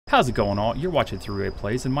How's it going all? You're watching 3-Way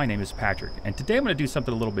Plays and my name is Patrick, and today I'm going to do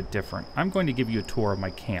something a little bit different. I'm going to give you a tour of my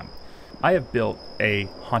camp. I have built a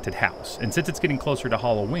haunted house, and since it's getting closer to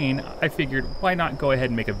Halloween, I figured why not go ahead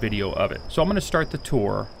and make a video of it. So I'm going to start the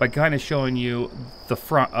tour by kind of showing you the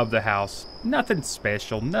front of the house. Nothing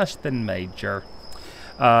special, nothing major.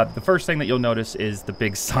 The first thing that you'll notice is the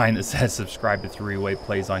big sign that says subscribe to 3-Way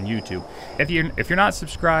Plays on YouTube. If you're not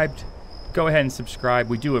subscribed, go ahead and subscribe.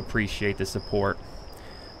 We do appreciate the support.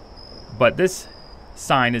 But this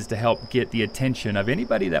sign is to help get the attention of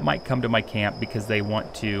anybody that might come to my camp because they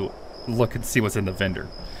want to look and see what's in the vendor.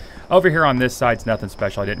 Over here on this side's nothing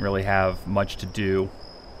special. I didn't really have much to do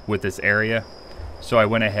with this area, so I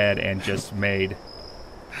went ahead and just made,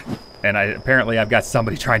 and apparently I've got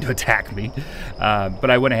somebody trying to attack me,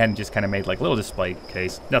 but I went ahead and just kind of made like a little display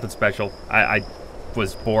case. Nothing special. I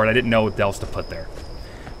was bored. I didn't know what else to put there.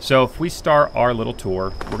 So if we start our little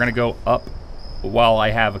tour, we're going to go up. While I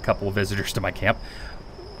have a couple of visitors to my camp,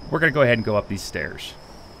 we're going to go ahead and go up these stairs.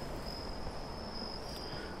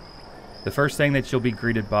 The first thing that you'll be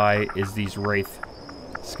greeted by is these wraith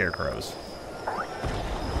scarecrows.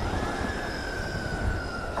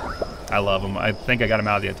 I love them. I think I got them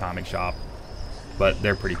out of the atomic shop, but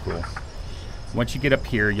they're pretty cool. Once you get up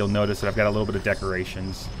here, you'll notice that I've got a little bit of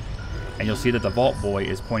decorations, and you'll see that the Vault Boy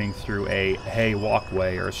is pointing through a hay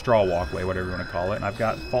walkway, or a straw walkway, whatever you want to call it, and I've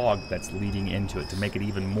got fog that's leading into it to make it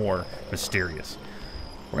even more mysterious.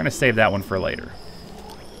 We're going to save that one for later.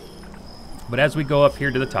 But as we go up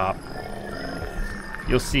here to the top,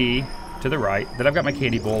 you'll see to the right that I've got my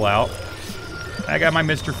candy bowl out. I got my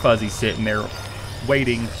Mr. Fuzzy sitting there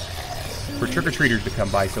waiting for trick-or-treaters to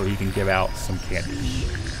come by so he can give out some candy.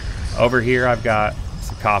 Over here I've got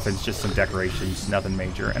some coffins, just some decorations, nothing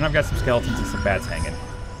major. And I've got some skeletons and some bats hanging.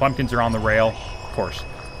 Pumpkins are on the rail, of course.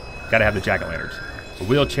 Gotta have the jack-o'-lanterns. A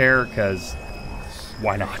wheelchair, because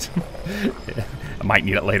why not? I might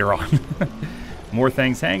need it later on. More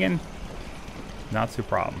things hanging, not so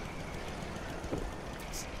problem.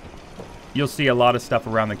 You'll see a lot of stuff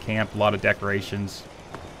around the camp, a lot of decorations.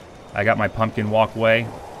 I got my pumpkin walkway.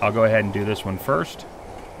 I'll go ahead and do this one first.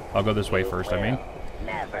 I'll go this way first, I mean.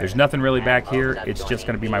 There's nothing really back here. It's just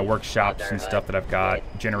going to be my workshops and stuff that I've got.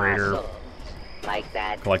 Generator,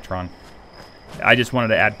 Collectron. I just wanted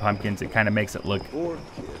to add pumpkins. It kind of makes it look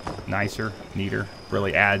nicer, neater.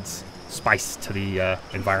 Really adds spice to the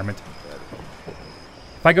environment.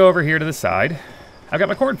 If I go over here to the side, I've got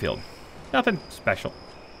my cornfield. Nothing special.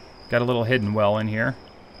 Got a little hidden well in here.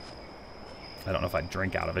 I don't know if I'd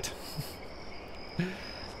drink out of it.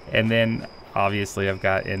 And then obviously I've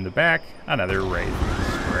got in the back another wraith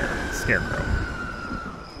scarecrow.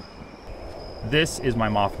 This is my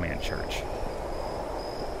Mothman church.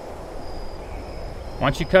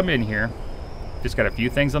 Once you come in here, just got a few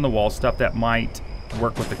things on the wall, stuff that might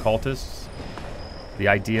work with the cultists. The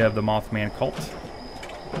idea of the Mothman cult.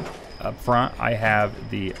 Up front I have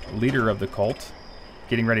the leader of the cult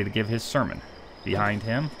getting ready to give his sermon. Behind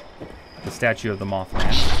him, the statue of the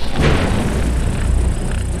Mothman.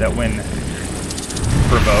 That when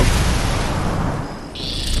provoked,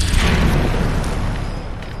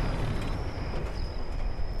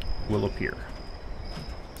 will appear.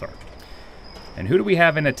 Sorry. And who do we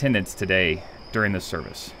have in attendance today during this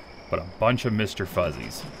service? But a bunch of Mr.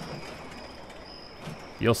 Fuzzies.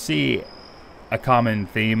 You'll see a common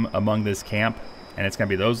theme among this camp, and it's going to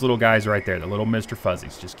be those little guys right there, the little Mr.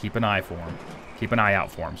 Fuzzies. Just keep an eye for them. Keep an eye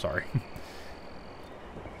out for them, sorry.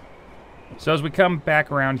 So as we come back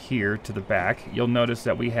around here to the back, you'll notice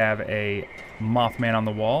that we have a Mothman on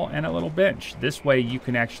the wall and a little bench. This way you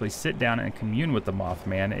can actually sit down and commune with the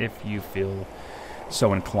Mothman if you feel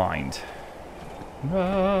so inclined.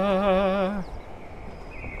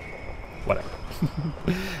 Whatever.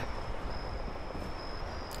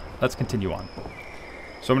 Let's continue on.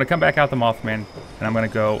 So I'm going to come back out the Mothman, and I'm going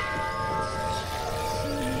to go...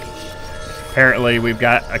 Apparently we've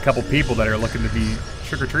got a couple people that are looking to be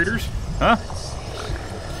trick-or-treaters. Huh?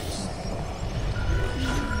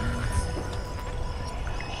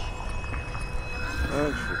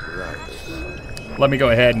 Let me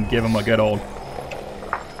go ahead and give him a good old...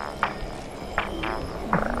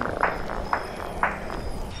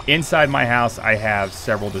 Inside my house, I have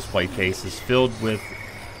several display cases filled with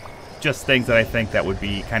just things that I think that would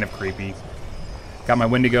be kind of creepy. Got my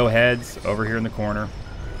Wendigo heads over here in the corner.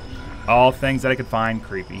 All things that I could find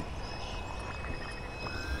creepy.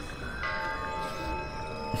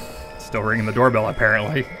 Still ringing the doorbell,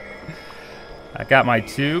 apparently. I got my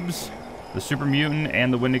tubes, the Super Mutant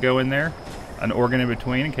and the Wendigo in there. An organ in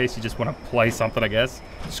between in case you just want to play something, I guess.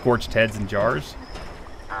 Scorched heads in jars.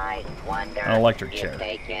 an electric chair.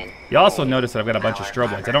 You also notice that I've got a bunch of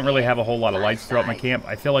strobe lights. I don't really have a whole lot of lights throughout my camp.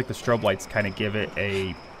 I feel like the strobe lights kind of give it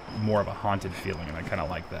a more of a haunted feeling, and I kind of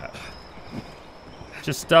like that.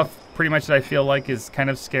 Just stuff pretty much that I feel like is kind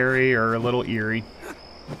of scary or a little eerie.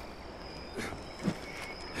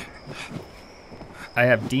 I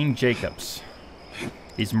have Dean Jacobs.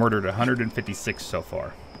 He's murdered 156 so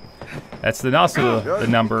far. That's also the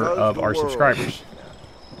number of our subscribers.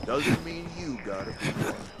 Doesn't mean you got it.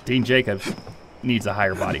 Dean Jacobs needs a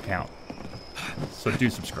higher body count, so do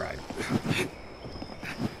subscribe.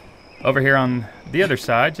 Over here on the other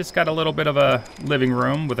side, just got a little bit of a living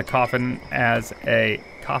room with a coffin as a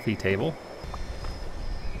coffee table.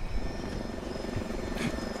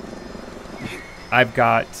 I've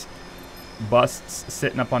got busts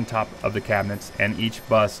sitting up on top of the cabinets, and each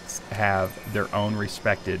busts have their own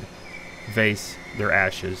respected vase, their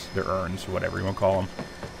ashes, their urns, whatever you want to call them,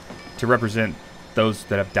 to represent those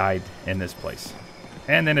that have died in this place.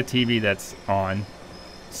 And then a TV that's on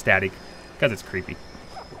static because it's creepy.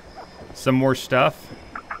 Some more stuff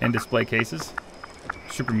in display cases.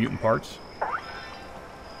 Super mutant parts.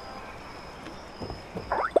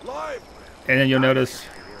 And then you'll notice,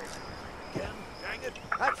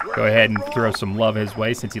 go ahead and throw some love his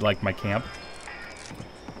way since he liked my camp.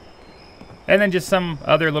 And then just some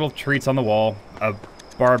other little treats on the wall. A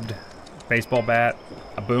barbed baseball bat,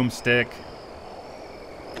 a boomstick,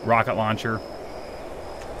 rocket launcher.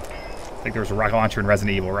 I think there was a rocket launcher in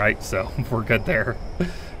Resident Evil, right? So we're good there.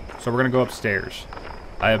 So we're going to go upstairs.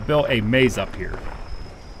 I have built a maze up here.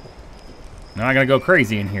 I'm not going to go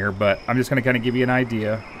crazy in here, but I'm just going to kind of give you an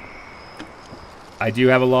idea. I do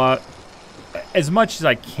have a lot, as much as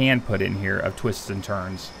I can put in here, of twists and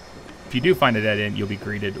turns. If you do find a dead end, you'll be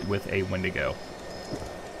greeted with a Wendigo.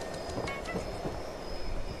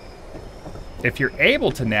 If you're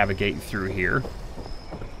able to navigate through here,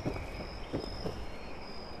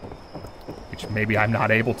 which maybe I'm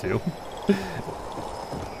not able to,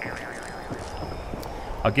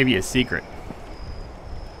 I'll give you a secret.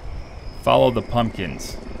 Follow the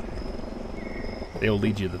pumpkins. They will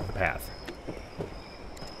lead you to the path.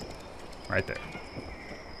 Right there.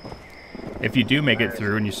 If you do make it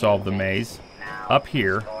through and you solve the maze, up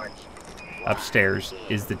here, upstairs,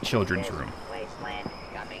 is the children's room.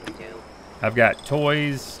 I've got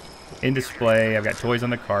toys in display. I've got toys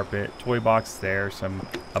on the carpet, toy box there,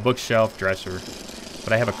 a bookshelf, dresser.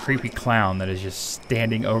 But I have a creepy clown that is just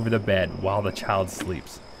standing over the bed while the child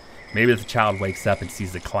sleeps. Maybe the child wakes up and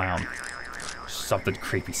sees the clown. Something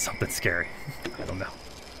creepy, something scary. I don't know.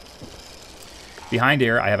 Behind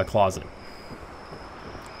here, I have a closet.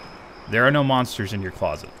 There are no monsters in your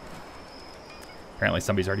closet. Apparently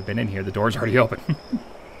somebody's already been in here. The door's already open.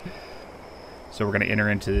 So we're going to enter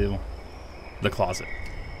into the closet.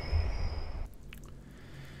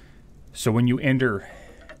 So when you enter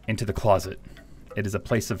into the closet, it is a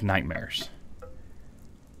place of nightmares.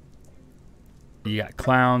 You got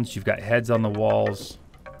clowns, you've got heads on the walls,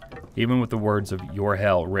 even with the words of "Your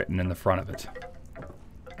Hell" written in the front of it.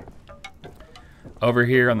 Over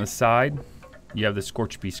here on the side, you have the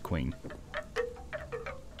Scorch Beast Queen.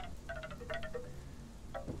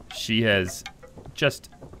 She has just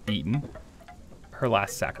eaten her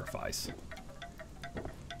last sacrifice.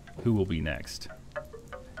 Who will be next?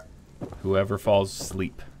 Whoever falls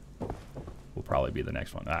asleep will probably be the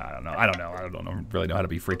next one. I don't know. I don't really know how to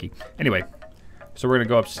be freaky. Anyway, so we're going to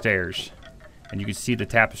go upstairs, and you can see the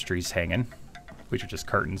tapestries hanging, which are just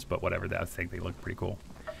curtains, but whatever. I think they look pretty cool.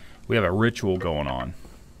 We have a ritual going on.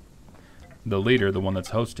 The leader, the one that's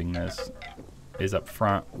hosting this, is up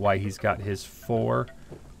front while he's got his 4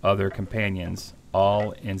 other companions,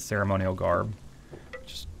 all in ceremonial garb.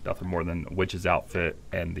 Just nothing more than a witch's outfit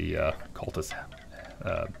and the cultist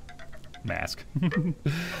mask.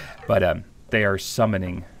 But they are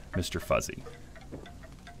summoning Mr. Fuzzy.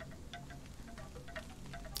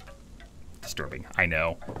 Disturbing, I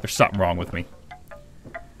know. There's something wrong with me.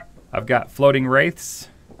 I've got floating wraiths,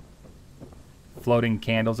 floating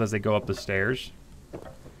candles as they go up the stairs.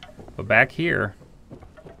 But back here,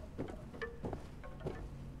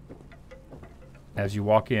 as you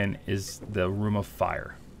walk in, is the room of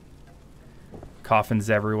fire. Coffins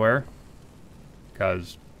everywhere,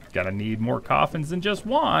 because gotta need more coffins than just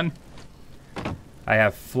one. I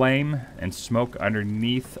have flame and smoke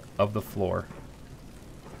underneath of the floor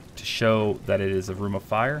to show that it is a room of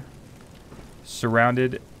fire.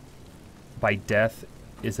 Surrounded by death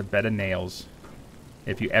is a bed of nails.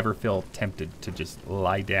 If you ever feel tempted to just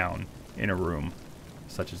lie down in a room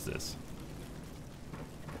such as this.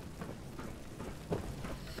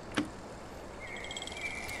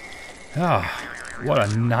 Ah, what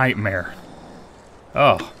a nightmare.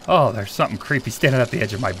 Oh, there's something creepy standing at the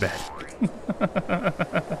edge of my bed.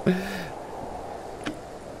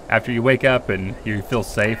 After you wake up and you feel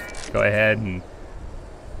safe, go ahead and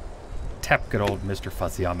tap good old Mr.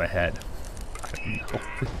 Fuzzy on the head. No.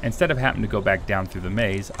 Instead of having to go back down through the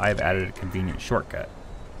maze, I've added a convenient shortcut.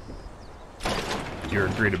 You're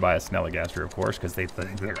greeted by a Snallygaster, of course, because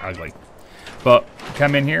they're ugly. But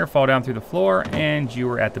come in here, fall down through the floor, and you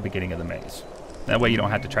are at the beginning of the maze. That way you don't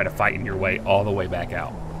have to try to fight your way all the way back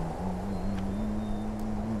out.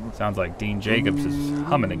 Sounds like Dean Jacobs is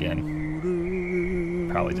humming again.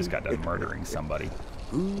 Probably just got done murdering somebody.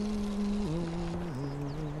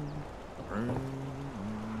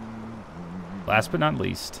 Last but not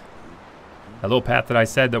least, a little path that I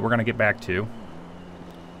said that we're going to get back to.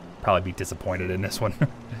 Probably be disappointed in this one.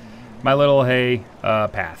 My little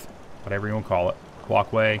path, whatever you want to call it,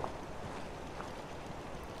 walkway.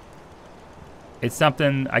 It's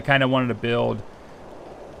something I kind of wanted to build.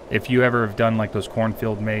 If you ever have done like those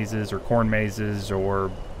cornfield mazes or corn mazes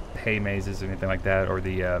or hay mazes or anything like that, or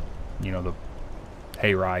the the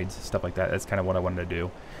hay rides, stuff like that, that's kind of what I wanted to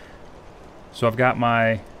do. So I've got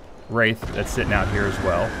my wraith that's sitting out here as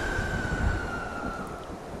well.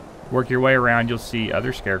 Work your way around, you'll see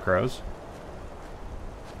other scarecrows.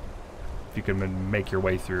 If you can make your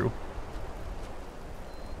way through.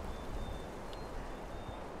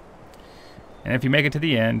 And if you make it to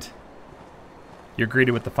the end, you're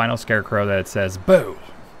greeted with the final scarecrow that says, "Boo!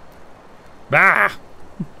 Bah!"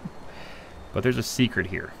 But there's a secret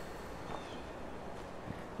here.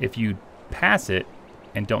 If you pass it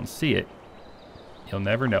and don't see it, you'll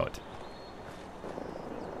never know it.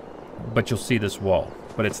 But you'll see this wall.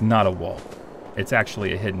 But it's not a wall. It's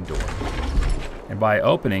actually a hidden door. And by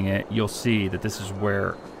opening it, you'll see that this is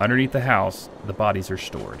where, underneath the house, the bodies are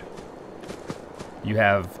stored. You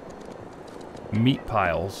have meat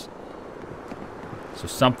piles. So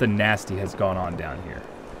something nasty has gone on down here.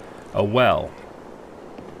 A well.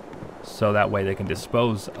 So that way they can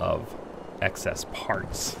dispose of excess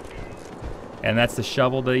parts. And that's the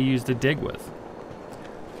shovel they use to dig with.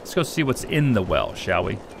 Let's go see what's in the well, shall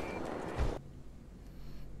we?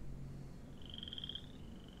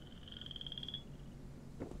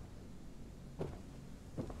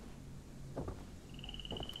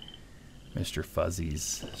 Mr.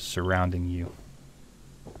 Fuzzy's surrounding you.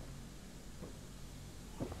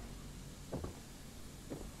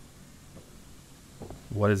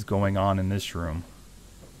 What is going on in this room?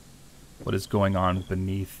 What is going on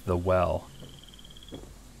beneath the well?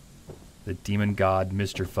 The demon god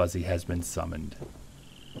Mr. Fuzzy has been summoned.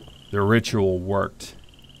 The ritual worked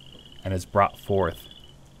and has brought forth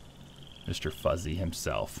Mr. Fuzzy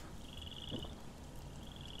himself.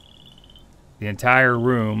 The entire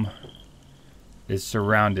room is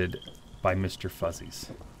surrounded by Mr.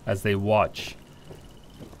 Fuzzies as they watch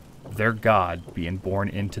their god being born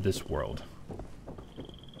into this world.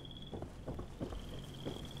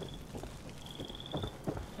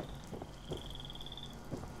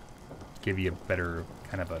 Give you a better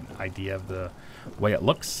kind of an idea of the way it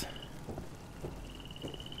looks.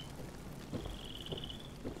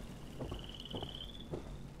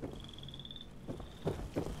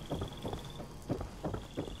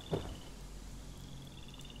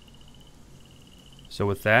 So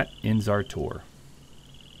with that, ends our tour.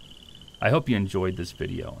 I hope you enjoyed this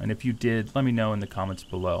video, and if you did, let me know in the comments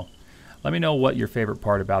below. Let me know what your favorite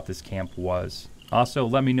part about this camp was. Also,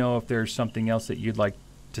 let me know if there's something else that you'd like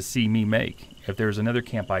to see me make. If there's another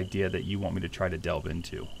camp idea that you want me to try to delve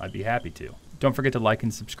into, I'd be happy to. Don't forget to like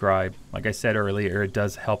and subscribe. Like I said earlier, it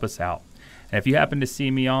does help us out. And if you happen to see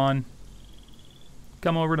me on,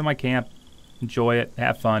 come over to my camp, enjoy it,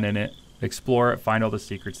 have fun in it, explore it, find all the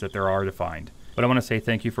secrets that there are to find. But I want to say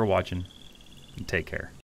thank you for watching, and take care.